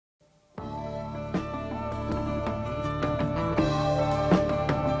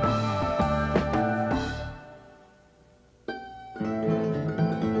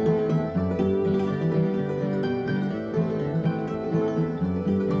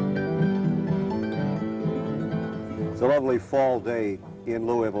It's a lovely fall day in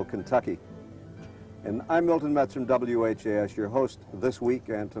Louisville, Kentucky. And I'm Milton Metz from WHAS, your host this week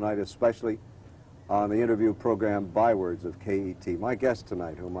and tonight especially on the interview program Bywords of KET. My guest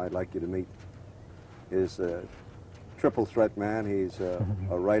tonight, whom I'd like you to meet, is a triple threat man. He's a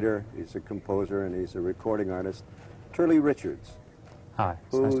writer, he's a composer, and he's a recording artist. Turley Richards. Hi,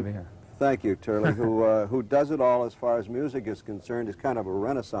 it's nice to be here. Thank you, Turley, who does it all as far as music is concerned. He's kind of a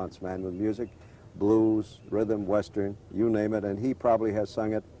renaissance man with music, blues, rhythm, western, you name it, and he probably has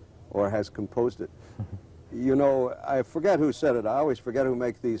sung it or has composed it. You know, I forget who said it. I always forget who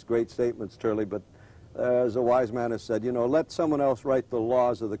makes these great statements, Turley, but as a wise man has said, you know, let someone else write the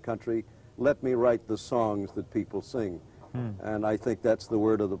laws of the country, let me write the songs that people sing. And I think that's the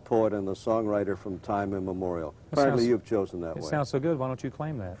word of the poet and the songwriter from time immemorial. Apparently you've chosen that way. It sounds so good, why don't you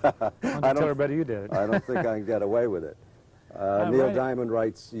claim that? Why don't you tell everybody you did it? I don't think I can get away with it. Neil Diamond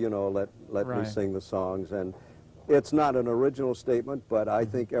writes, you know, let me sing the songs, and it's not an original statement, but I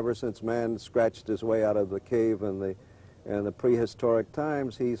think ever since man scratched his way out of the cave in the prehistoric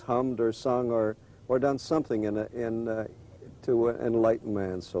times, he's hummed or sung or done something to enlighten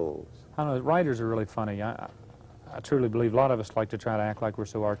man's souls. I don't know, writers are really funny. I truly believe a lot of us like to try to act like we're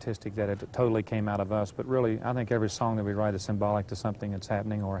so artistic that it totally came out of us, but really I think every song that we write is symbolic to something that's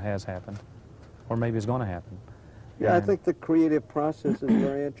happening or has happened, or maybe is going to happen. Yeah, I think the creative process is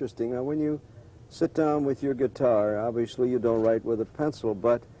very interesting. Now, when you sit down with your guitar, obviously you don't write with a pencil,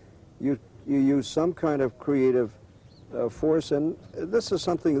 but you use some kind of creative force, and this is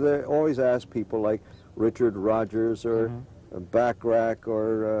something that I always ask people like Richard Rodgers or Bacharach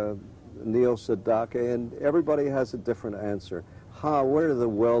or Neil Sedaka, and everybody has a different answer. Where do the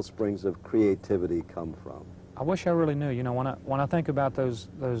well springs of creativity come from? I wish I really knew. You know, when I think about those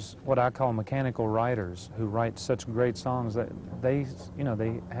what I call mechanical writers who write such great songs, that they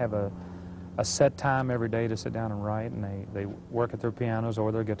have a set time every day to sit down and write, and they work at their pianos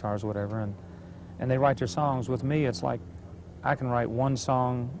or their guitars or whatever, and they write their songs. With me, it's like I can write one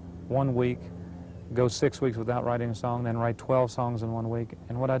song 1 week, go 6 weeks without writing a song, then write 12 songs in 1 week.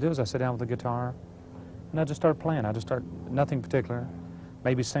 And what I do is I sit down with the guitar and I just start playing. I just start, nothing particular,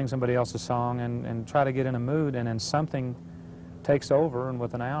 maybe sing somebody else's song and try to get in a mood, and then something takes over, and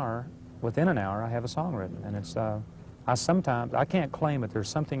within an hour I have a song written. And it's I can't claim it. There's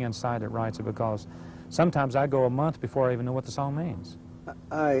something inside that writes it, because sometimes I go a month before I even know what the song means.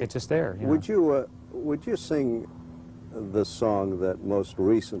 It's just there. Would you sing the song that most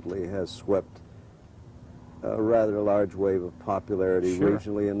recently has swept a rather large wave of popularity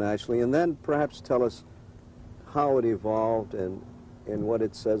regionally and nationally, and then perhaps tell us how it evolved and what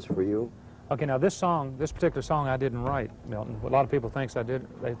it says for you? Okay, now this particular song I didn't write, Milton. A lot of people think I did.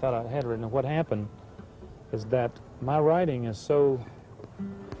 They thought I had written it. What happened is that my writing is so,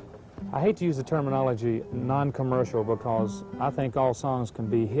 I hate to use the terminology non-commercial, because I think all songs can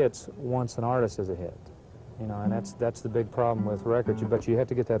be hits once an artist is a hit. You know, and that's the big problem with records. But you have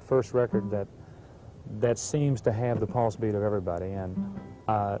to get that first record that seems to have the pulse beat of everybody. And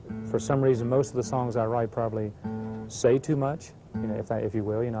for some reason, most of the songs I write probably say too much, you know, if you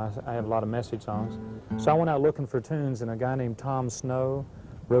will. You know, I have a lot of message songs. So I went out looking for tunes, and a guy named Tom Snow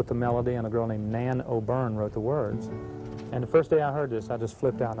wrote the melody, and a girl named Nan O'Byrne wrote the words. And the first day I heard this, I just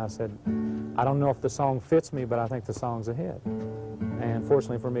flipped out and I said, I don't know if the song fits me, but I think the song's a hit. And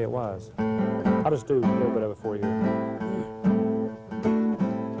fortunately for me, it was. I'll just do a little bit of it for you.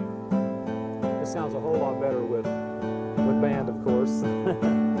 This sounds a whole lot better with band, of course.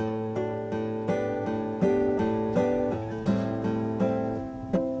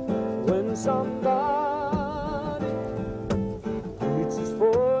 When somebody reaches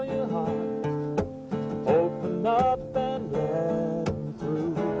for your heart, open up and let them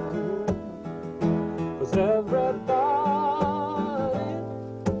through. 'Cause everybody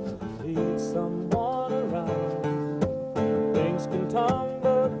needs someone around. Things can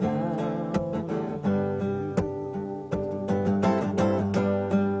tumble down on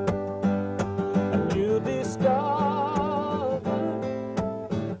you.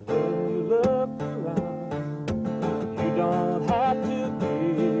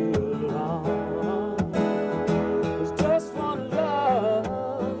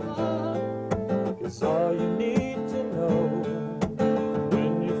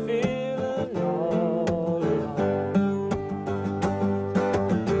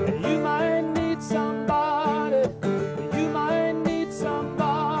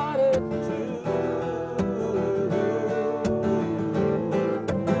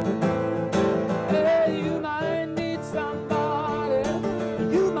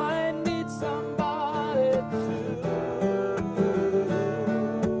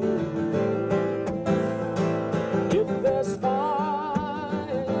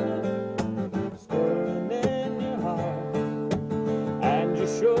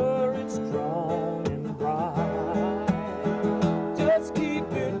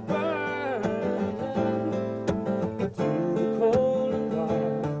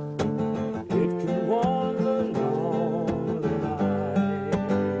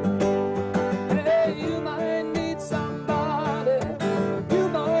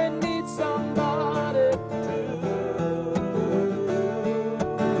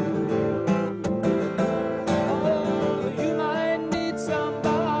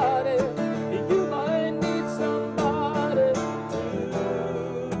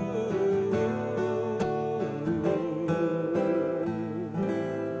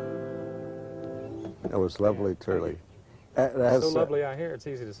 was lovely, Turley. So lovely I hear, it's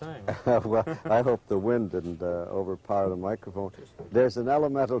easy to sing. Well, I hope the wind didn't overpower the microphone. There's an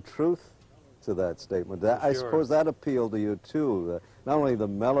elemental truth to that statement. I suppose that appealed to you, too. Not only the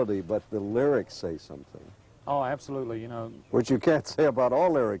melody, but the lyrics say something. Oh, absolutely, you know. Which you can't say about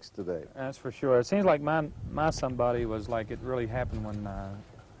all lyrics today. That's for sure. It seems like my somebody was like it really happened when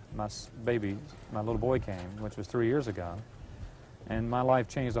my little boy came, which was 3 years ago. And my life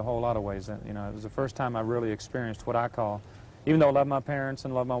changed a whole lot of ways. You know, it was the first time I really experienced what I call, even though I love my parents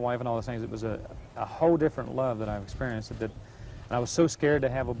and love my wife and all those things, it was a whole different love that I've experienced. And I was so scared to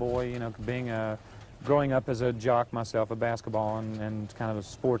have a boy, you know, growing up as a jock myself, a basketball and kind of a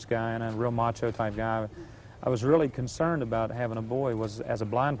sports guy and a real macho type guy. I was really concerned about having a boy. As a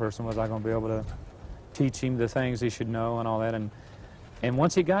blind person, was I going to be able to teach him the things he should know and all that? And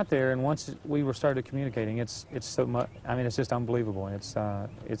once he got there, and once we started communicating, it's so much. I mean, it's just unbelievable. It's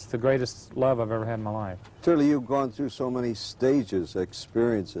the greatest love I've ever had in my life. Turley, you've gone through so many stages,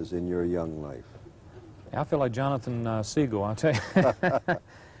 experiences in your young life. I feel like Jonathan Siegel, I'll tell you.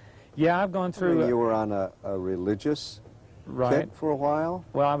 Yeah, I've gone through. I mean, you were on a religious kick for a while.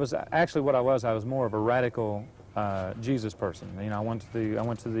 Well, I was actually what I was more of a radical Jesus person. You know, I went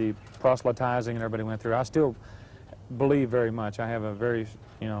to the proselytizing and everybody went through. I still believe very much. I have a very,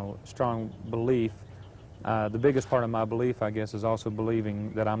 you know, strong belief. The biggest part of my belief, I guess, is also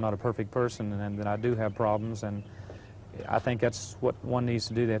believing that I'm not a perfect person and that I do have problems. And I think that's what one needs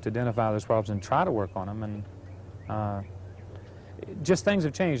to do. They have to identify those problems and try to work on them. And just things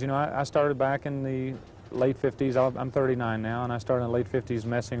have changed. You know, I started back in the late 50s. I'm 39 now, and I started in the late 50s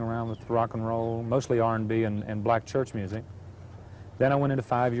messing around with rock and roll, mostly R&B and black church music. Then I went into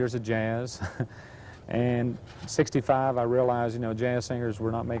 5 years of jazz. And 65, I realized, you know, jazz singers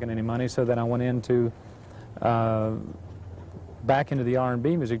were not making any money, so then I went into back into the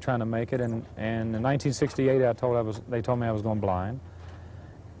R&B music, trying to make it. And in 1968, they told me I was going blind.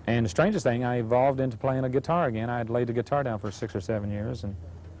 And the strangest thing, I evolved into playing a guitar again. I had laid the guitar down for 6 or 7 years and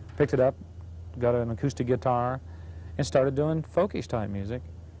picked it up, got an acoustic guitar, and started doing folkish type music.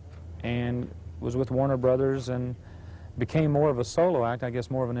 And was with Warner Brothers and became more of a solo act, I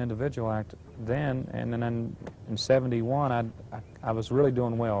guess more of an individual act then. And then in 71, I was really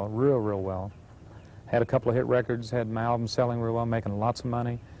doing well, real well. Had a couple of hit records, had my album selling real well, making lots of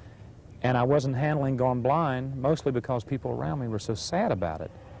money. And I wasn't handling going blind, mostly because people around me were so sad about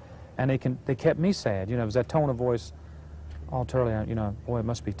it. And they kept me sad. You know, it was that tone of voice, oh, Turley, you know, boy, it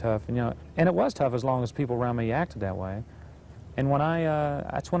must be tough. And, you know, and it was tough as long as people around me acted that way. And when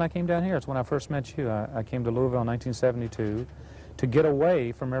that's when I came down here. It's when I first met you. I came to Louisville in 1972 to get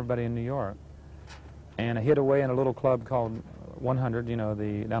away from everybody in New York. And I hid away in a little club called 100, you know,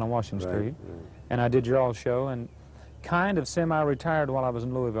 down on Washington Street. Right. And I did your all show and kind of semi-retired while I was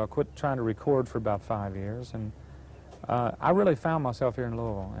in Louisville. I quit trying to record for about 5 years. And I really found myself here in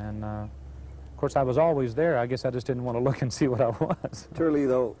Louisville. And, of course, I was always there. I guess I just didn't want to look and see what I was. Turley,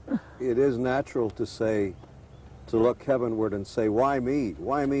 though, it is natural to look heavenward and say, why me,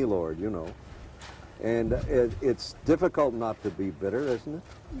 Lord, you know. And it's difficult not to be bitter, isn't it?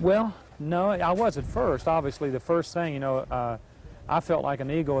 Well, no, I was at first. Obviously, the first thing, you know, I felt like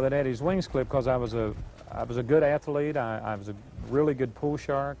an eagle that had his wings clipped because I was a good athlete. I was a really good pool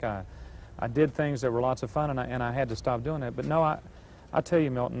shark. I did things that were lots of fun, and I had to stop doing that. But no, I tell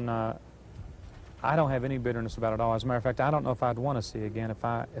you, Milton, I don't have any bitterness about it all. As a matter of fact, I don't know if I'd want to see again if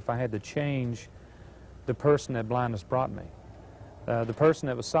I had to change the person that blindness brought me. The person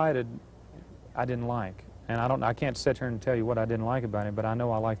that was sighted, I didn't like. And I can't sit here and tell you what I didn't like about him, but I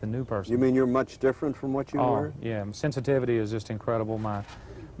know I like the new person. You mean you're much different from what you were? Yeah, sensitivity is just incredible.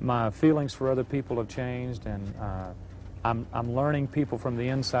 My feelings for other people have changed, and I'm learning people from the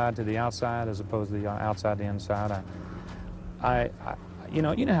inside to the outside as opposed to the outside to the inside. You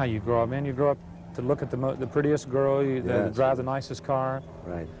know how you grow up, man. You grow up to look at the prettiest girl, that drive the nicest car.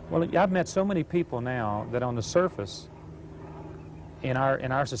 Right. Well, I've met so many people now that on the surface, in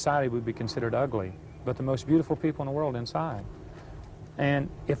our society, would be considered ugly, but the most beautiful people in the world inside. And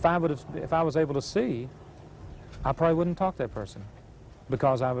if I was able to see, I probably wouldn't talk to that person,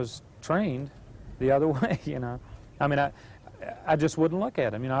 because I was trained the other way. You know, I mean, I just wouldn't look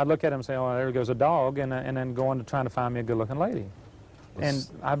at him. You know, I'd look at him and say, oh, there goes a dog, and then go on to trying to find me a good-looking lady. And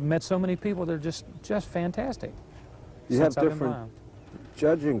I've met so many people that are just fantastic. You have different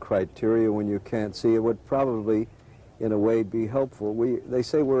judging criteria when you can't see. It would probably, in a way, be helpful. They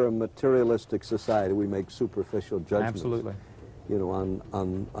say we're a materialistic society. We make superficial judgments. Absolutely. You know,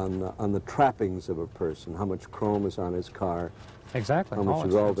 on the trappings of a person, how much chrome is on his car, exactly, how much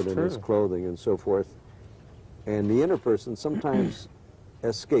is velvet in his clothing, and so forth. And the inner person sometimes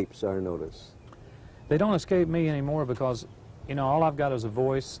escapes our notice. They don't escape me anymore because, you know, all I've got is a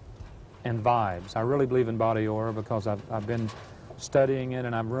voice and vibes. I really believe in body aura because I've been studying it,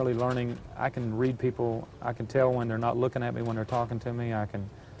 and I'm really learning. I can read people. I can tell when they're not looking at me when they're talking to me. I can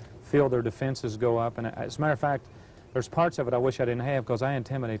feel their defenses go up. And as a matter of fact, there's parts of it I wish I didn't have because I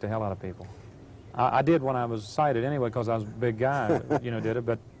intimidate the hell out of people. I did when I was sighted anyway because I was a big guy, you know, did it.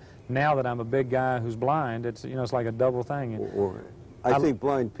 But now that I'm a big guy who's blind, it's, you know, it's like a double thing. I think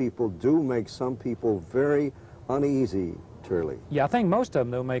blind people do make some people very uneasy, Turley. Yeah, I think most of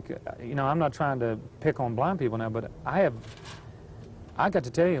them, they'll make, you know, I'm not trying to pick on blind people now, but I got to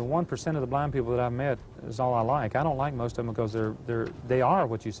tell you, 1% of the blind people that I've met is all I like. I don't like most of them because they are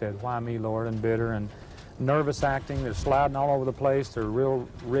what you said, why me, Lord, and bitter, and nervous acting. They're sliding all over the place. They're real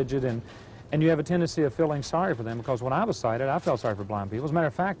rigid, and you have a tendency of feeling sorry for them because when I was sighted, I felt sorry for blind people. As a matter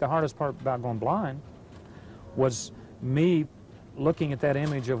of fact, the hardest part about going blind was me looking at that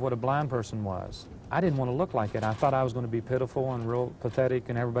image of what a blind person was. I didn't want to look like it. I thought I was going to be pitiful and real pathetic,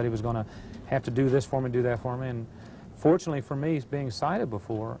 and everybody was going to have to do this for me, do that for me. And fortunately for me, being sighted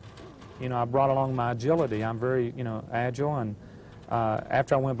before, you know, I brought along my agility. I'm very, you know, agile, and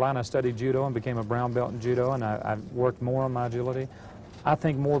after I went blind, I studied judo and became a brown belt in judo, and I worked more on my agility. I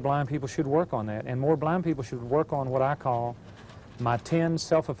think more blind people should work on that, and more blind people should work on what I call my 10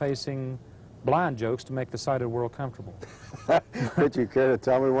 self-effacing blind jokes to make the sighted world comfortable. Would you care to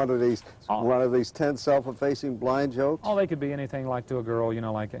tell me one of these 10 self-effacing blind jokes? Oh, they could be anything like to a girl, you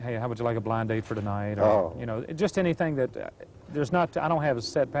know, like, hey, how would you like a blind date for tonight? Or, you know, just anything that there's not, I don't have a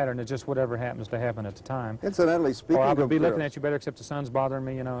set pattern. It's just whatever happens to happen at the time. Incidentally, speaking of girls, or I would be girls, looking at you better except the sun's bothering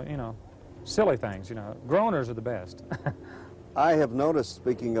me, you know, silly things, you know. Groaners are the best. I have noticed,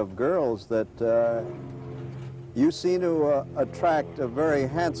 speaking of girls, that you seem to attract a very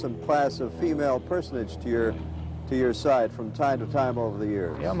handsome class of female personage to your side from time to time over the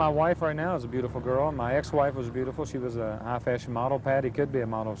years. Yeah, my wife right now is a beautiful girl. My ex-wife was beautiful. She was a high-fashion model. Patty could be a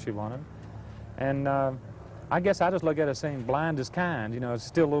model if she wanted. And I guess I just look at it saying blind is kind. You know, it's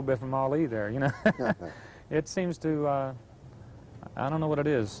still a little bit from Ali there, you know. It seems to, I don't know what it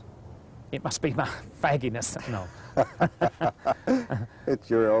is. It must be my fagginess. No. It's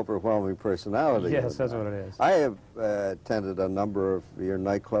your overwhelming personality. Yes, that's what it is. I have attended a number of your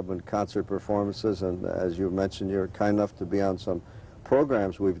nightclub and concert performances, and as you mentioned, you're kind enough to be on some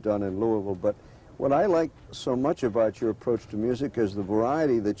programs we've done in Louisville. But what I like so much about your approach to music is the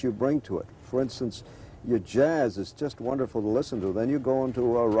variety that you bring to it. For instance, your jazz is just wonderful to listen to. Then you go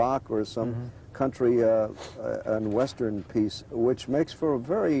into a rock or some country and western piece, which makes for a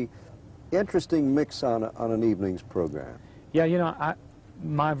very interesting mix on an evening's program. Yeah, you know,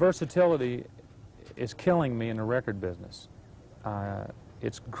 my versatility is killing me in the record business.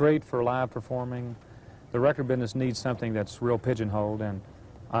 It's great for live performing. The record business needs something that's real pigeonholed, and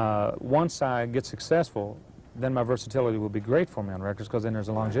once I get successful, then my versatility will be great for me on records because then there's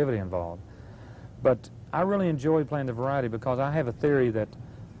a longevity involved. But I really enjoy playing the variety because I have a theory that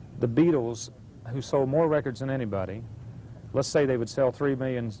the Beatles, who sold more records than anybody, let's say they would sell 3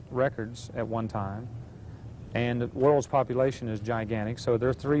 million records at one time, and the world's population is gigantic, so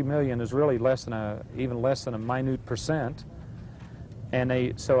their 3 million is really less than even less than a minute percent.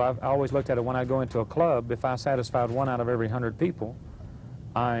 And so I've always looked at it when I go into a club, if I satisfied 1 out of every 100 people,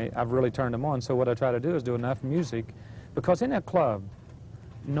 I've really turned them on. So what I try to do is do enough music, because in that club,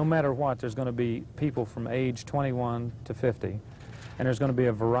 no matter what, there's going to be people from age 21 to 50, and there's going to be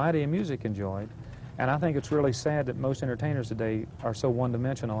a variety of music enjoyed. And I think it's really sad that most entertainers today are so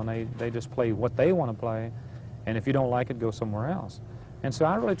one-dimensional, and they just play what they want to play, and if you don't like it, go somewhere else. And so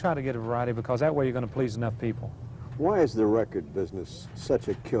I really try to get a variety because that way you're going to please enough people. Why is the record business such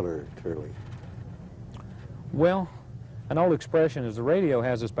a killer, Turley? Well, an old expression is the radio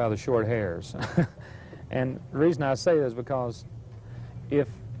has us by the short hairs. And the reason I say that is because if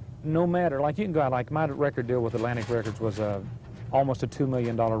no matter, like you can go out, like my record deal with Atlantic Records was almost a $2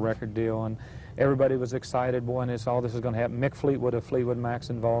 million record deal, and everybody was excited, boy, and all this is going to happen. Mick Fleetwood of Fleetwood Mac's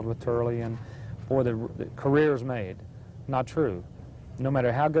involved with Turley, and boy, the career's made. Not true. No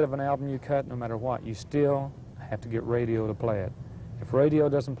matter how good of an album you cut, no matter what, you still have to get radio to play it. If radio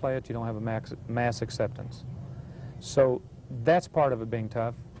doesn't play it, you don't have a mass acceptance. So that's part of it being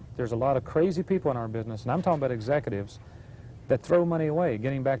tough. There's a lot of crazy people in our business, and I'm talking about executives, that throw money away.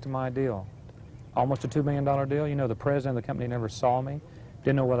 Getting back to my deal, almost a $2 million deal. You know, the president of the company never saw me,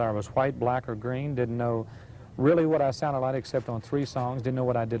 didn't know whether I was white, black, or green, didn't know really what I sounded like except on 3 songs, didn't know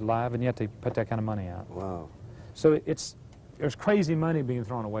what I did live, and yet they put that kind of money out. Wow. So there's crazy money being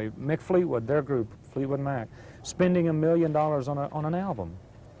thrown away. Mick Fleetwood, their group, Fleetwood Mac, spending $1 million on an album.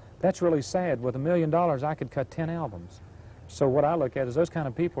 That's really sad. With $1 million, I could cut 10 albums. So what I look at is those kind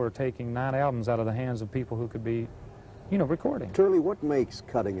of people are taking 9 albums out of the hands of people who could be, you know, recording. Turley, what makes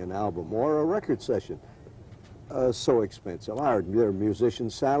cutting an album or a record session so expensive? Their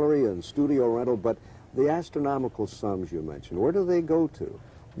musician's salary and studio rental, but the astronomical sums you mentioned, where do they go to?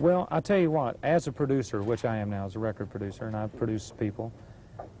 Well, I'll tell you what, as a producer, which I am now as a record producer, and I produce people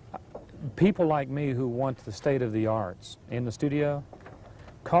like me who want the state of the arts in the studio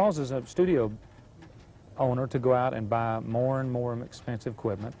causes a studio owner to go out and buy more and more expensive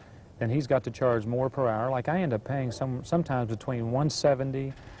equipment, and he's got to charge more per hour. Like I end up paying sometimes between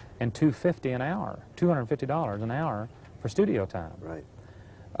 $170 and $250 an hour, $250 an hour for studio time. Right.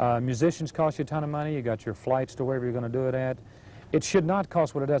 Musicians cost you a ton of money. You got your flights to wherever you're going to do it at. It should not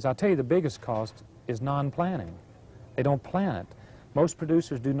cost what it does. I'll tell you the biggest cost is non-planning. They don't plan it. Most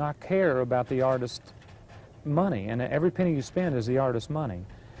producers do not care about the artist's money, and every penny you spend is the artist's money.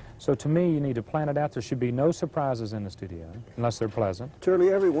 So to me, you need to plan it out. There should be no surprises in the studio, unless they're pleasant.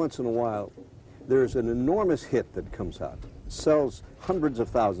 Turley, every once in a while, there's an enormous hit that comes out. It sells hundreds of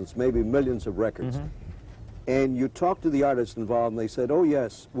thousands, maybe millions of records. Mm-hmm. And you talk to the artists involved, and they said, oh,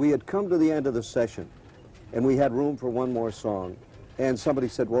 yes, we had come to the end of the session, and we had room for one more song. And somebody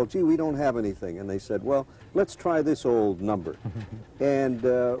said, well, gee, we don't have anything. And they said, well, let's try this old number. And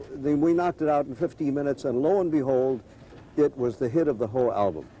then we knocked it out in 15 minutes, and lo and behold, it was the hit of the whole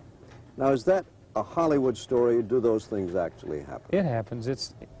album. Now, is that a Hollywood story, or do those things actually happen? It happens.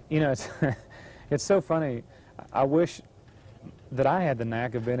 It's, you know, it's, it's so funny. I wish that I had the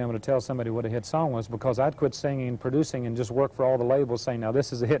knack of being able to tell somebody what a hit song was, because I'd quit singing and producing and just work for all the labels saying, now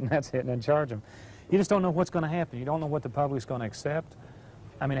this is a hit and that's a hit, and then charge them. You just don't know what's going to happen. You don't know what the public's going to accept.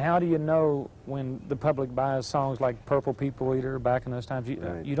 I mean, how do you know when the public buys songs like Purple People Eater back in those times?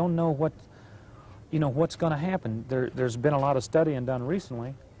 Right. You don't know what, you know, what's going to happen. There's been a lot of studying done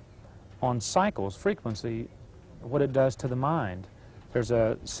recently on cycles, frequency, what it does to the mind. There's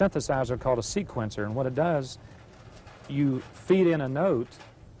a synthesizer called a sequencer, and what it does, you feed in a note,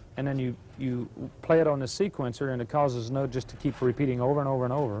 and then you play it on the sequencer, and it causes the note just to keep repeating over and over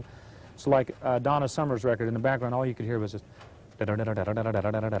and over. So like Donna Summer's record, in the background, all you could hear was just all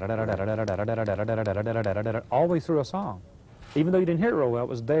the way through a song. Even though you didn't hear it real well, it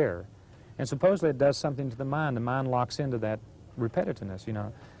was there. And supposedly it does something to the mind. The mind locks into that repetitiveness, you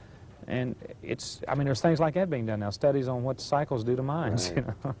know. And it's, I mean, there's things like that being done now, studies on what cycles do to minds, Right.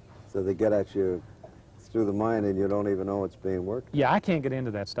 you know. So they get at you through the mind, and you don't even know it's being worked? Yeah, I can't get into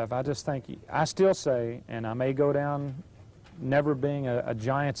that stuff. I just think, I still say, and I may go down never being a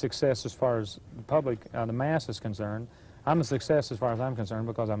giant success as far as the public, the mass is concerned. I'm a success as far as I'm concerned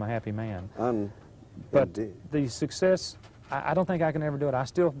because I'm a happy man. But Indeed. the success, I don't think I can ever do it. I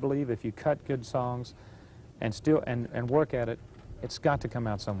still believe if you cut good songs and still and work at it, it's got to come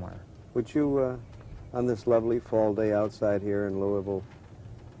out somewhere. Would you, on this lovely fall day outside here in Louisville,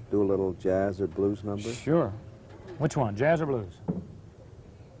 do a little jazz or blues number? Sure. Which one, jazz or blues?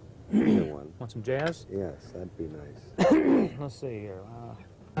 Either one. Want some jazz? Yes, that'd be nice. Let's see here.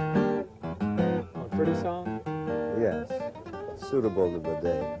 A pretty song? Yes, suitable to the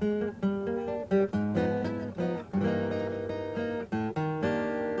day.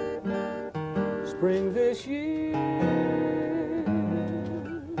 Spring this year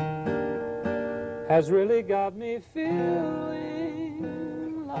has really got me feeling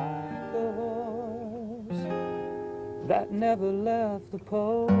like a horse that never left the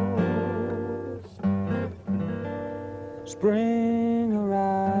post. Spring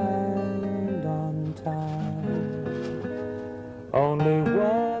arrived on time. Only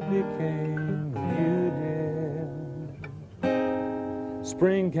what became of you, dear?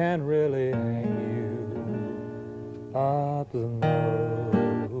 Spring can really hang you up the nose.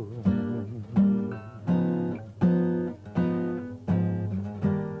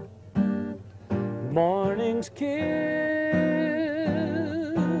 Morning's kiss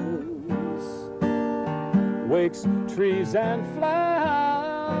wakes trees and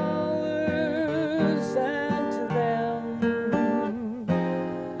flowers, and to them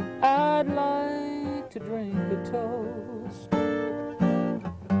I'd like to drink a toast.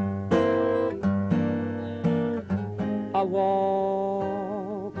 I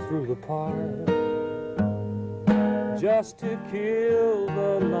walk through the park just to kill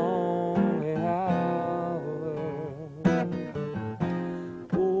the lonely hour.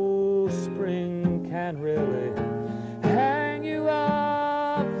 Oh, spring can really hang you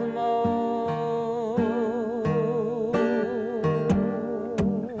up the most.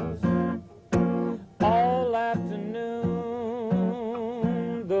 All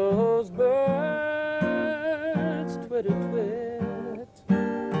afternoon those birds twitter-twit.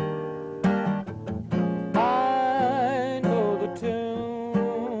 I know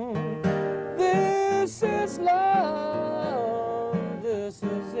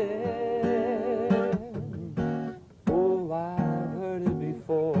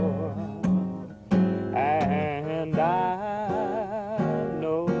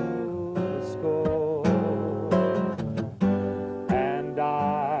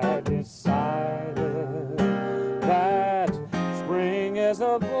There's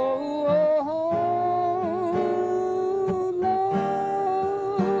a bold,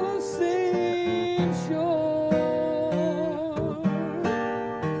 low-seen shore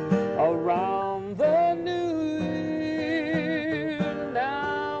around the new year.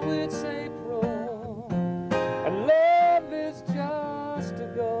 Now it's April, and love is just a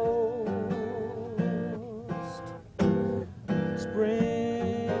ghost.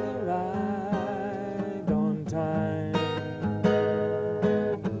 Spring arrived on time.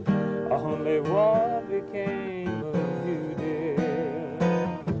 Only what became of you,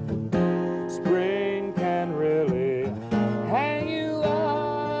 dear? Spring can really hang you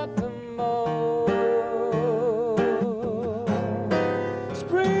up the most.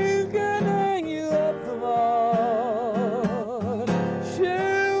 Spring can hang you up the most.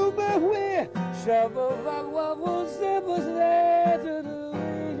 She'll be where, shovel back what was there to do.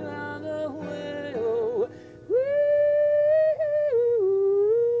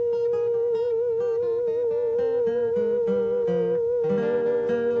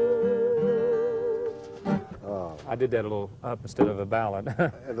 I did that a little up instead of a ballad.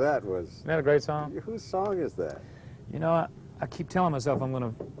 That was... Isn't that a great song? Whose song is that? You know, I keep telling myself I'm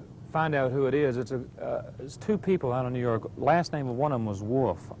going to find out who it is. It's two people out of New York. Last name of one of them was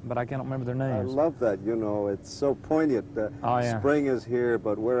Wolf, but I can't remember their names. I love that. You know, it's so poignant. Oh, yeah. Spring is here,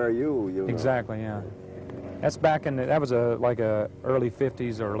 but where are you? You know? Exactly, yeah. That's back in that was like a early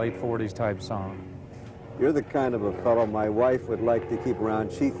 50s or late 40s type song. You're the kind of a fellow my wife would like to keep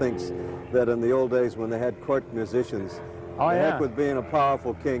around. She thinks that in the old days when they had court musicians, oh, the yeah. heck with being a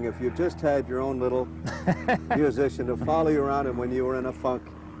powerful king, if you just had your own little musician to follow you around, and when you were in a funk,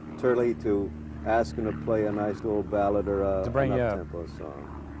 Turley, to ask him to play a nice little ballad or an up-tempo song.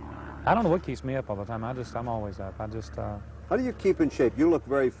 I don't know what keeps me up all the time. I'm always up. How do you keep in shape? You look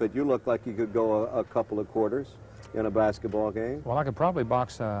very fit. You look like you could go a couple of quarters in a basketball game. Well, I could probably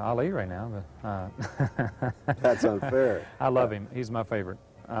box Ali right now, but... That's unfair. I love him. He's my favorite.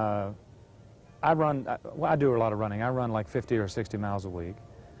 I do a lot of running. I run like 50 or 60 miles a week.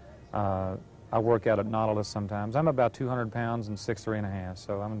 I work out at Nautilus sometimes. I'm about 200 pounds and 6'3½",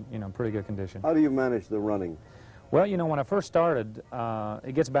 so I'm in pretty good condition. How do you manage the running? Well, you know, when I first started,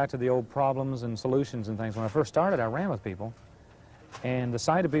 it gets back to the old problems and solutions and things. When I first started, I ran with people, and the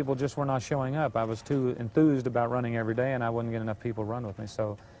sight of people just were not showing up. I was too enthused about running every day, and I wouldn't get enough people to run with me.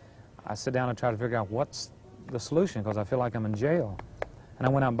 So I sit down and try to figure out what's the solution, because I feel like I'm in jail. And I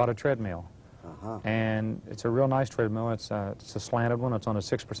went out and bought a treadmill. And it's a real nice treadmill. It's a slanted one. It's on a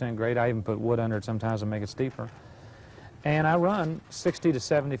 6% grade. I even put wood under it sometimes to make it steeper. And I run 60 to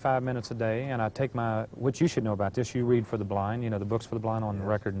 75 minutes a day, and I take which you should know about this, you read for the blind, the books for the blind on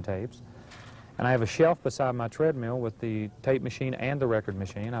record and tapes. And I have a shelf beside my treadmill with the tape machine and the record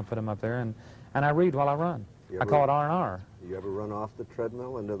machine. I put them up there, and I read while I run. I call it R&R. You ever run off the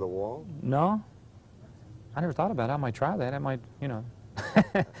treadmill into the wall? No. I never thought about it. I might try that. I might, No,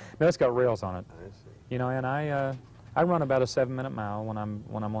 it's got rails on it. I see. And I run about a 7-minute mile when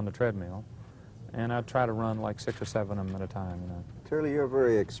I'm on the treadmill, and I try to run like 6 or 7 of them at a time. Turley, you're a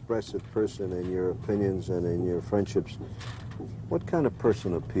very expressive person in your opinions and in your friendships. What kind of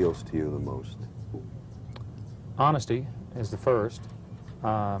person appeals to you the most? Honesty is the first.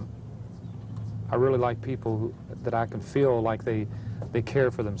 I really like people that I can feel like they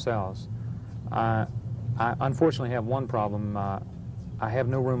care for themselves. I unfortunately have one problem. I have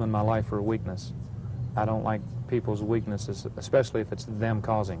no room in my life for weakness. I don't like people's weaknesses, especially if it's them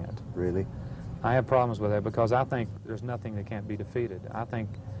causing it. Really? I have problems with that because I think there's nothing that can't be defeated. I think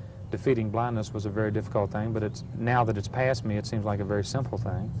defeating blindness was a very difficult thing, but now that it's past me, it seems like a very simple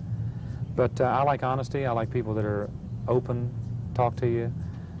thing. But I like honesty. I like people that are open, talk to you,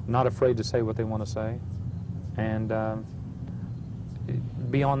 not afraid to say what they want to say. And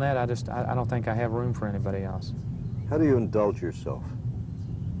beyond that, I don't think I have room for anybody else. How do you indulge yourself?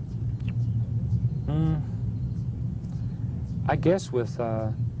 I guess with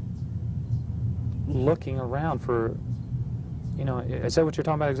looking around for, is that what you're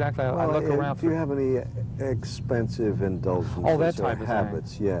talking about exactly? I look around for... Do you have any expensive indulgences that type or of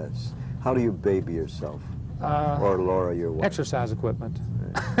habits? thing. Yes. How do you baby yourself? Or Laura, your wife? Exercise equipment.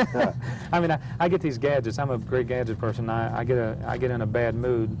 I mean, I get these gadgets. I'm a great gadget person. I get in a bad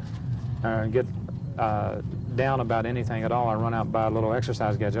mood, get down about anything at all. I run out and buy a little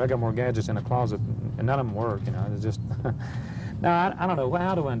exercise gadget. I got more gadgets in the closet, and none of them work. It's just. Now I don't know.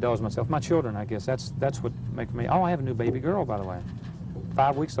 How do I indulge myself? My children, I guess. That's what makes me. Oh, I have a new baby girl, by the way,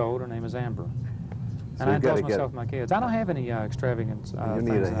 5 weeks old. Her name is Amber. So and I indulge myself with my kids. I don't have any extravagant You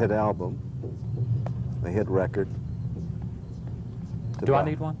need a hit album, a hit record. Do I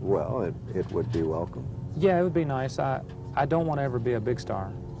need one? Well, it would be welcome. Yeah, it would be nice. I don't want to ever be a big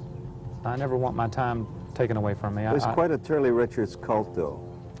star. I never want my time taken away from me. There's quite a Turley Richards cult, though.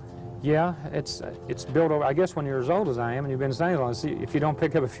 Yeah, it's built over. I guess when you're as old as I am and you've been singing long, if you don't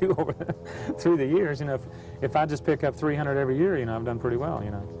pick up a few over through the years, you know, if I just pick up 300 every year, you know, I've done pretty well, you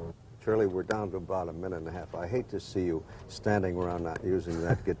know. Turley, we're down to about a minute and a half. I hate to see you standing around not using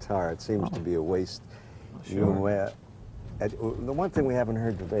that guitar. It seems to be a waste. Sure. The one thing we haven't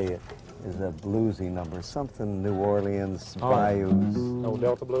heard today is a bluesy number, something New Orleans, bayous. Oh,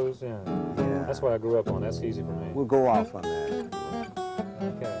 Delta blues, yeah. Yeah. That's what I grew up on. That's easy for me. We'll go off on that.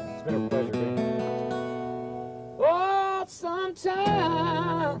 Okay, it's been a pleasure being here. Oh,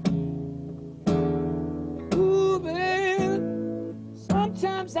 sometimes, ooh, baby,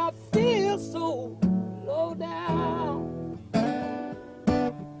 sometimes I feel so low down.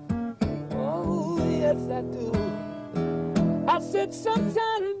 Oh, yes, I do. I said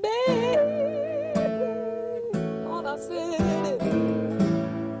sometimes, baby, oh, I said it.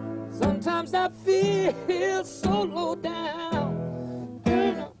 Sometimes I feel so low down.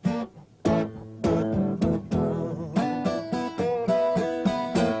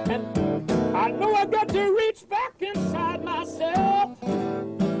 To reach back inside myself to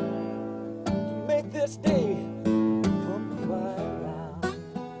make this day come right around.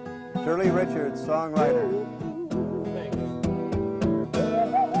 Turley Richards, songwriter. Thank you.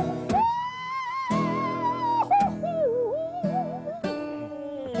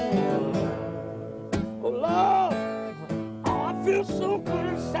 Oh Lord, oh, I feel so good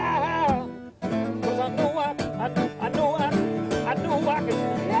inside, 'cause I know I can.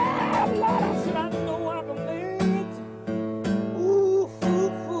 Yeah, Lord, I said I know.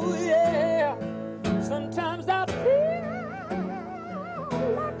 Sometimes I feel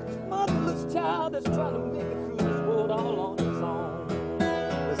like a motherless child that's trying to make it through this world all on its own.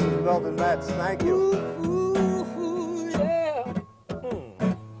 This is Milton Metz. Thank you.